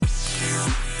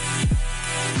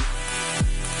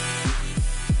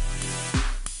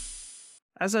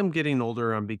As I'm getting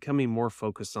older, I'm becoming more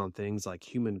focused on things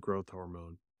like human growth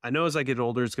hormone. I know as I get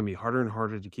older, it's going to be harder and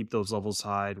harder to keep those levels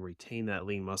high and retain that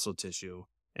lean muscle tissue.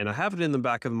 And I have it in the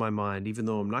back of my mind, even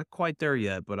though I'm not quite there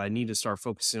yet, but I need to start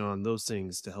focusing on those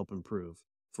things to help improve.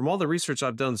 From all the research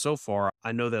I've done so far,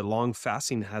 I know that long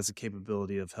fasting has the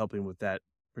capability of helping with that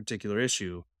particular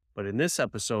issue. But in this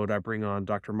episode, I bring on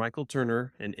Dr. Michael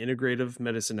Turner, an integrative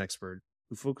medicine expert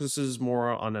who focuses more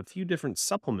on a few different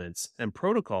supplements and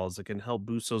protocols that can help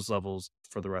boost those levels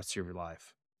for the rest of your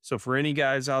life. So, for any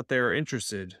guys out there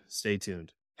interested, stay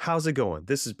tuned. How's it going?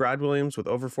 This is Brad Williams with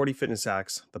Over 40 Fitness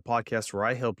Hacks, the podcast where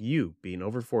I help you, being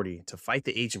over 40, to fight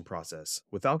the aging process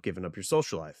without giving up your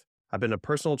social life. I've been a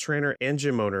personal trainer and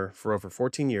gym owner for over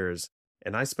 14 years,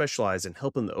 and I specialize in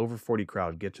helping the over 40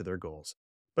 crowd get to their goals.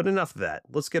 But enough of that.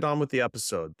 Let's get on with the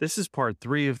episode. This is part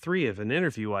 3 of an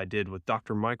interview I did with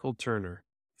Dr. Michael Turner.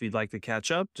 If you'd like to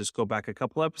catch up, just go back a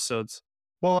couple episodes.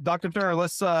 Well, Dr. Turner,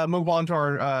 let's move on to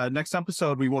our next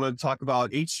episode. We want to talk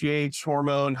about HGH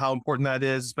hormone, how important that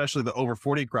is, especially the over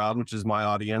 40 crowd, which is my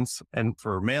audience, and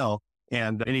for male,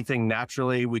 and anything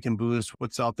naturally we can boost.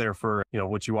 What's out there for,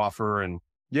 what you offer. And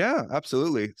Yeah,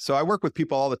 absolutely. So I work with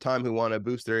people all the time who want to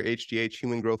boost their HGH,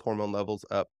 human growth hormone levels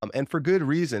up, and for good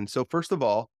reason. So first of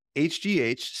all,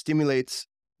 HGH stimulates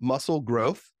muscle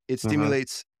growth. It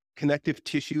stimulates connective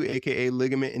tissue, aka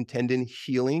ligament and tendon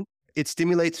healing. It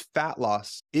stimulates fat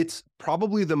loss. It's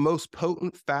probably the most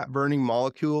potent fat burning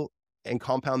molecule and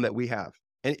compound that we have.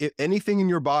 And if anything in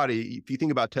your body, if you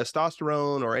think about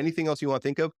testosterone or anything else you want to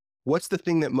think of, what's the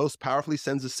thing that most powerfully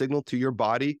sends a signal to your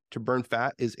body to burn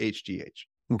fat is HGH.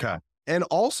 okay. And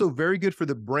also very good for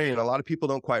the brain. A lot of people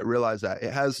don't quite realize that.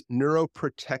 It has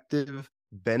neuroprotective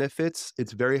benefits.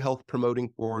 It's very health promoting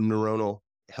for neuronal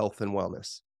health and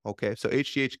wellness. Okay, so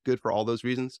HGH good for all those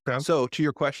reasons. Okay. So to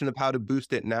your question of how to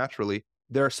boost it naturally,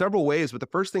 there are several ways, but the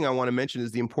first thing I want to mention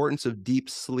is the importance of deep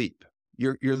sleep.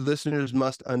 Your listeners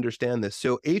must understand this.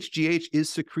 So HGH is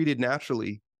secreted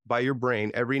naturally by your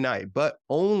brain every night, but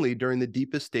only during the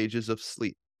deepest stages of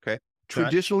sleep. Okay.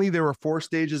 Traditionally, there were 4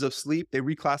 stages of sleep. They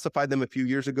reclassified them a few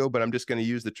years ago, but I'm just going to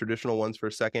use the traditional ones for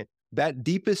a second. That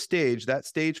deepest stage, that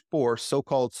stage 4,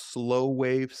 so-called slow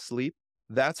wave sleep,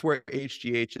 that's where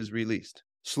HGH is released.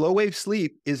 Slow wave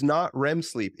sleep is not REM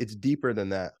sleep. It's deeper than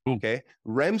that. Okay.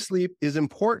 REM sleep is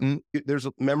important. There's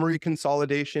memory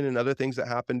consolidation and other things that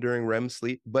happen during REM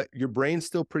sleep, but your brain's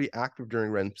still pretty active during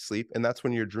REM sleep. And that's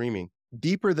when you're dreaming.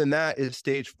 Deeper than that is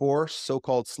stage 4,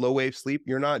 so-called slow wave sleep.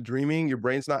 You're not dreaming. Your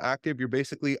brain's not active. You're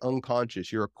basically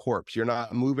unconscious. You're a corpse. You're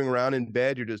not moving around in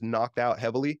bed. You're just knocked out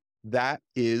heavily. That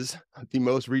is the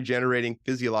most regenerating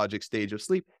physiologic stage of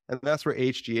sleep. And that's where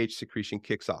HGH secretion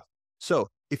kicks off. So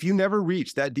if you never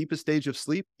reach that deepest stage of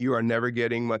sleep, you are never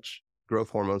getting much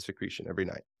growth hormone secretion every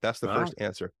night. That's the first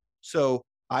answer. So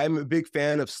I'm a big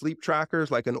fan of sleep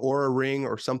trackers like an Aura Ring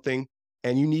or something.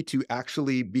 And you need to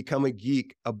actually become a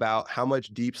geek about how much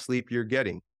deep sleep you're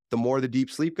getting. The more the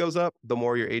deep sleep goes up, the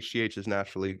more your HGH is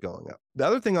naturally going up. The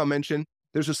other thing I'll mention,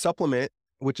 there's a supplement,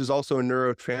 which is also a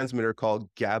neurotransmitter called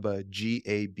GABA,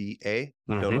 G-A-B-A.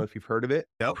 Don't know if you've heard of it.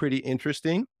 Yep. Pretty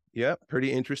interesting. Yeah,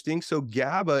 pretty interesting. So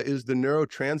GABA is the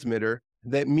neurotransmitter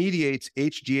that mediates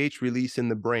HGH release in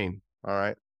the brain. All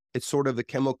right. It's sort of the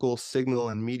chemical signal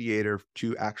and mediator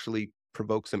to actually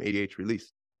provoke some HGH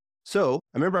release. So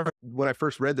I remember when I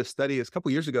first read this study a couple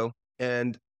years ago,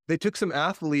 and they took some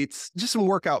athletes, just some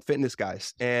workout fitness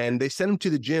guys, and they sent them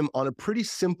to the gym on a pretty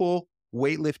simple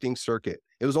weightlifting circuit.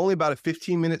 It was only about a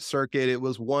 15-minute circuit. It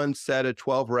was one set of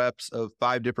 12 reps of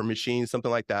 5 different machines,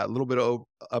 something like that. A little bit of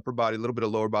upper body, a little bit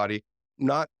of lower body,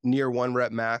 not near 1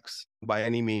 rep max by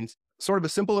any means. Sort of a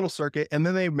simple little circuit. And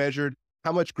then they measured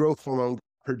how much growth hormone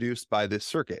produced by this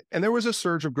circuit. And there was a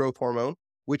surge of growth hormone,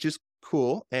 which is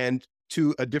cool. And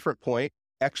to a different point,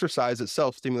 exercise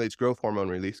itself stimulates growth hormone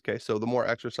release. Okay. So the more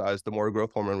exercise, the more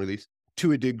growth hormone release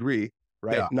to a degree,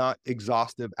 right? Yeah. Not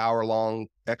exhaustive hour-long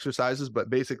exercises, but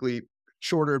basically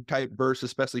shorter type bursts,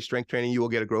 especially strength training, you will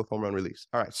get a growth hormone release.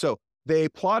 All right. So they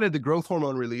plotted the growth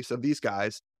hormone release of these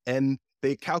guys and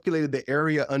they calculated the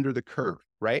area under the curve,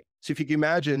 right? So if you can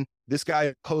imagine this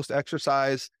guy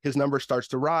post-exercise, his number starts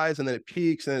to rise and then it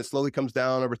peaks and then it slowly comes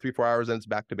down over 3-4 hours and it's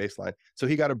back to baseline. So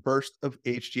he got a burst of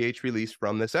HGH release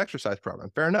from this exercise program.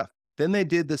 Fair enough. Then they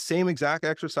did the same exact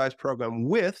exercise program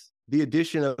with the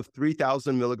addition of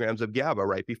 3,000 milligrams of GABA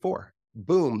right before.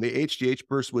 Boom, the HGH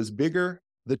burst was bigger.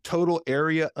 The total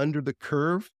area under the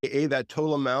curve, that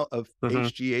total amount of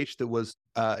HGH that was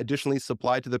additionally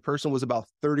supplied to the person was about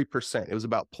 30%. It was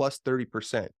about plus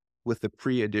 30% with the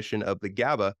pre-addition of the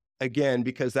GABA, again,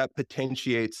 because that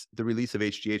potentiates the release of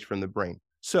HGH from the brain.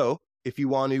 So If you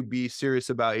want to be serious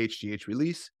about HGH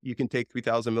release, you can take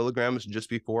 3,000 milligrams just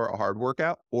before a hard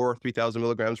workout or 3,000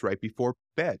 milligrams right before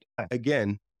bed.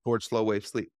 Again, towards slow wave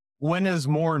sleep. When is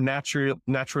more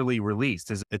naturally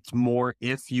released? Is it's more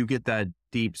if you get that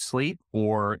deep sleep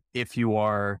or if you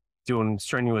are doing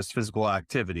strenuous physical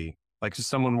activity? Like if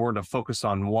someone were to focus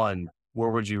on one, where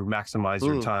would you maximize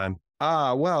your time?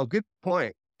 Well, good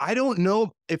point. I don't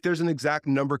know if there's an exact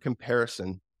number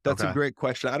comparison. That's a Okay. great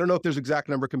question. I don't know if there's exact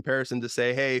number comparison to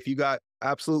say, hey, if you got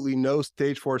absolutely no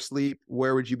stage 4 sleep,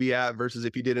 where would you be at versus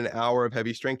if you did an hour of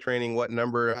heavy strength training, what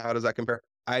number, how does that compare?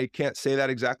 I can't say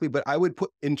that exactly, but I would put,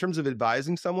 in terms of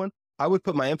advising someone, I would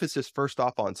put my emphasis first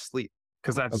off on sleep.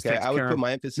 Because that just Okay. takes I would care put of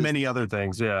my emphasis. many other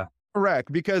things. Yeah.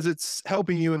 Correct, because it's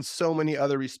helping you in so many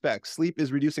other respects. Sleep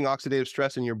is reducing oxidative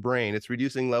stress in your brain. It's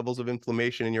reducing levels of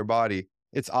inflammation in your body.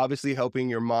 It's obviously helping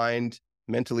your mind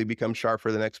mentally become sharp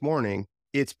for the next morning.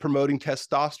 It's promoting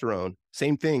testosterone.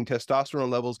 Same thing, testosterone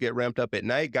levels get ramped up at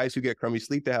night. Guys who get crummy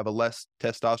sleep, they have a less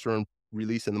testosterone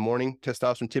release in the morning.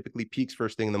 Testosterone typically peaks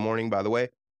first thing in the morning, by the way.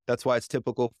 That's why it's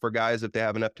typical for guys, if they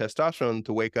have enough testosterone,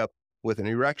 to wake up with an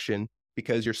erection,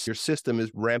 because your system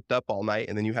is ramped up all night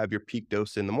and then you have your peak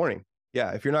dose in the morning.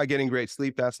 Yeah, if you're not getting great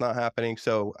sleep, that's not happening.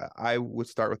 So I would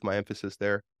start with my emphasis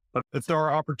there. But if there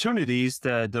are opportunities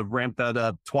to ramp that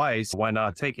up twice, why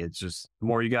not take it? It's just the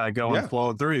more you got to go and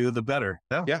flow through, the better.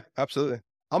 Yeah. Yeah, absolutely.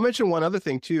 I'll mention one other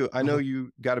thing too. I know you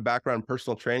got a background in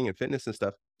personal training and fitness and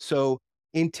stuff. So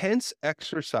intense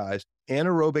exercise,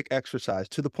 anaerobic exercise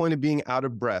to the point of being out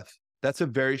of breath, that's a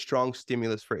very strong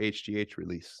stimulus for HGH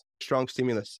release. Strong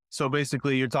stimulus. So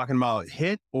basically you're talking about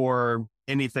HIIT or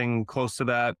anything close to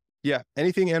that? Yeah,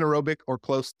 anything anaerobic or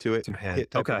close to it, HIIT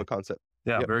type of a concept.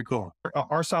 Yeah, very cool.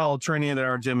 Our style of training at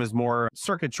our gym is more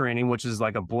circuit training, which is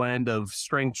like a blend of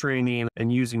strength training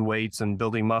and using weights and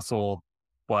building muscle,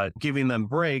 but giving them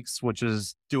breaks, which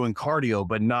is doing cardio,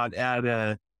 but not at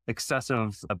a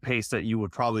excessive pace that you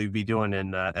would probably be doing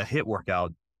in a HIIT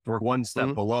workout. We're one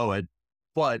step below it,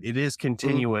 but it is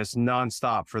continuous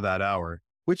nonstop for that hour.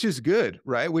 Which is good,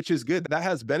 right? Which is good. That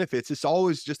has benefits. It's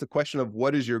always just a question of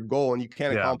what is your goal, and you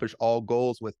can't accomplish all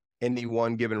goals with any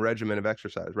one given regimen of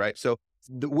exercise, right? So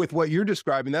with what you're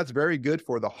describing, that's very good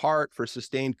for the heart, for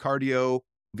sustained cardio,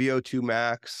 VO2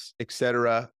 max,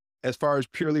 etc. As far as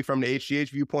purely from the HGH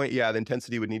viewpoint, yeah, the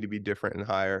intensity would need to be different and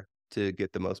higher to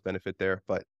get the most benefit there.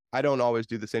 But I don't always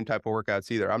do the same type of workouts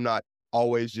either. I'm not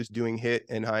always just doing HIIT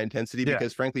and high intensity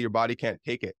because frankly, your body can't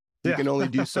take it. You can only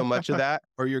do so much of that,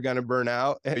 or you're going to burn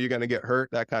out, and you're going to get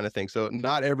hurt, that kind of thing. So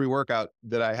not every workout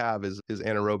that I have is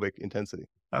anaerobic intensity.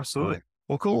 Absolutely.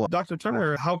 Well, cool. Dr.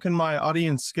 Turner, how can my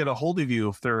audience get a hold of you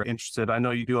if they're interested? I know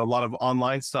you do a lot of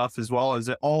online stuff as well. Is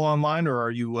it all online, or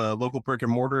are you local brick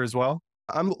and mortar as well?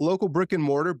 I'm local brick and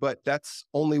mortar, but that's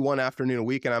only one afternoon a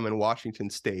week, and I'm in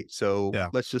Washington State. So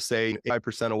let's just say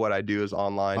 5% of what I do is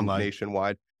online.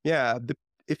 Nationwide. Yeah.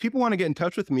 If people want to get in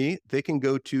touch with me, they can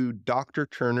go to Dr.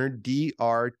 Turner,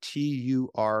 DrTurner,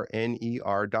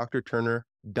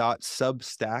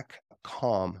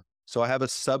 drturner.substack.com. So I have a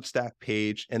Substack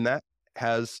page, and that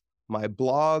has my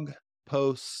blog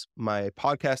posts, my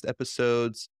podcast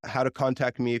episodes, how to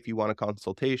contact me if you want a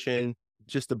consultation,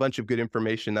 just a bunch of good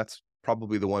information. That's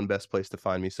probably the one best place to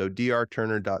find me. So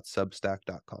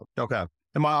drturner.substack.com. Okay.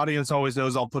 And my audience always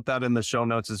knows I'll put that in the show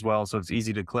notes as well, so it's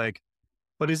easy to click.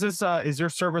 But is your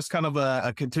service kind of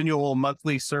a continual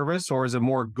monthly service, or is it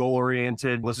more goal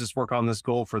oriented? Let's just work on this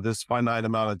goal for this finite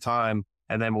amount of time,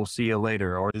 and then we'll see you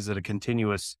later. Or is it a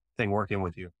continuous thing working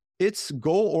with you? It's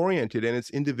goal oriented and it's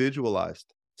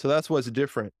individualized. So that's what's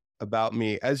different about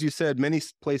me. As you said, many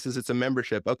places it's a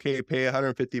membership. Okay, pay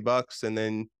 $150 and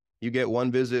then you get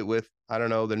one visit with, I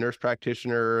don't know, the nurse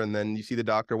practitioner, and then you see the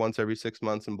doctor once every 6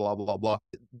 months and blah, blah, blah.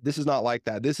 This is not like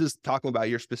that. This is talking about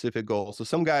your specific goal. So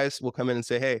some guys will come in and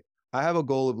say, hey, I have a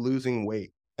goal of losing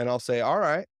weight. And I'll say, all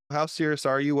right, how serious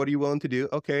are you? What are you willing to do?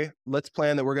 Okay, let's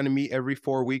plan that we're going to meet every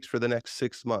 4 weeks for the next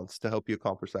 6 months to help you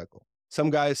accomplish that goal.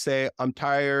 Some guys say, I'm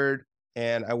tired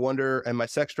and I wonder, and my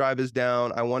sex drive is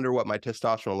down. I wonder what my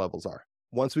testosterone levels are.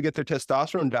 Once we get their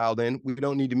testosterone dialed in, we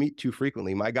don't need to meet too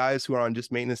frequently. My guys who are on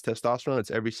just maintenance testosterone,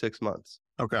 it's every 6 months.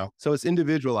 Okay. So it's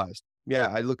individualized. Yeah,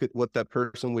 I look at what that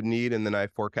person would need, and then I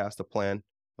forecast a plan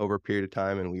over a period of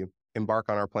time, and we embark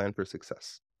on our plan for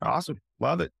success. Awesome.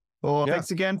 Love it. Well, thanks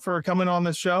again for coming on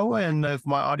the show. And if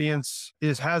my audience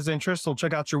has interest, they'll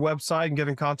check out your website and get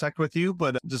in contact with you.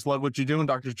 But just love what you're doing,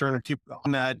 Dr. Turner. Keep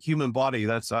on that human body.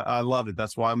 I love it.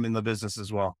 That's why I'm in the business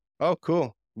as well. Oh,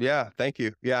 cool. Yeah, thank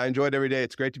you. Yeah, I enjoy it every day.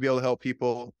 It's great to be able to help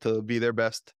people to be their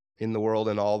best in the world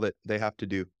and all that they have to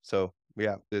do. So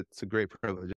yeah, it's a great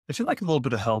privilege. If you'd like a little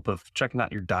bit of help of checking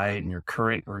out your diet and your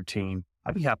current routine,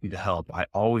 I'd be happy to help. I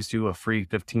always do a free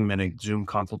 15-minute Zoom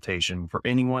consultation for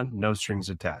anyone, no strings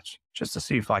attached, just to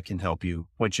see if I can help you,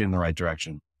 point you in the right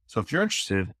direction. So if you're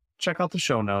interested, check out the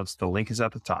show notes. The link is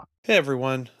at the top. Hey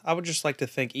everyone, I would just like to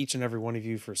thank each and every one of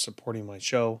you for supporting my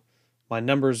show. My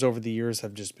numbers over the years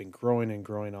have just been growing and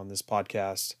growing on this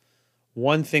podcast.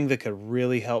 One thing that could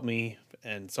really help me,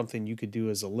 and something you could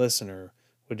do as a listener,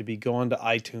 would be go onto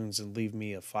iTunes and leave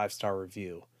me a 5-star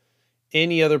review.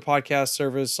 Any other podcast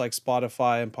service like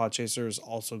Spotify and Podchaser is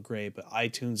also great, but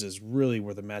iTunes is really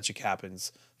where the magic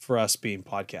happens for us being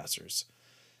podcasters.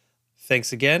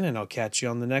 Thanks again, and I'll catch you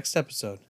on the next episode.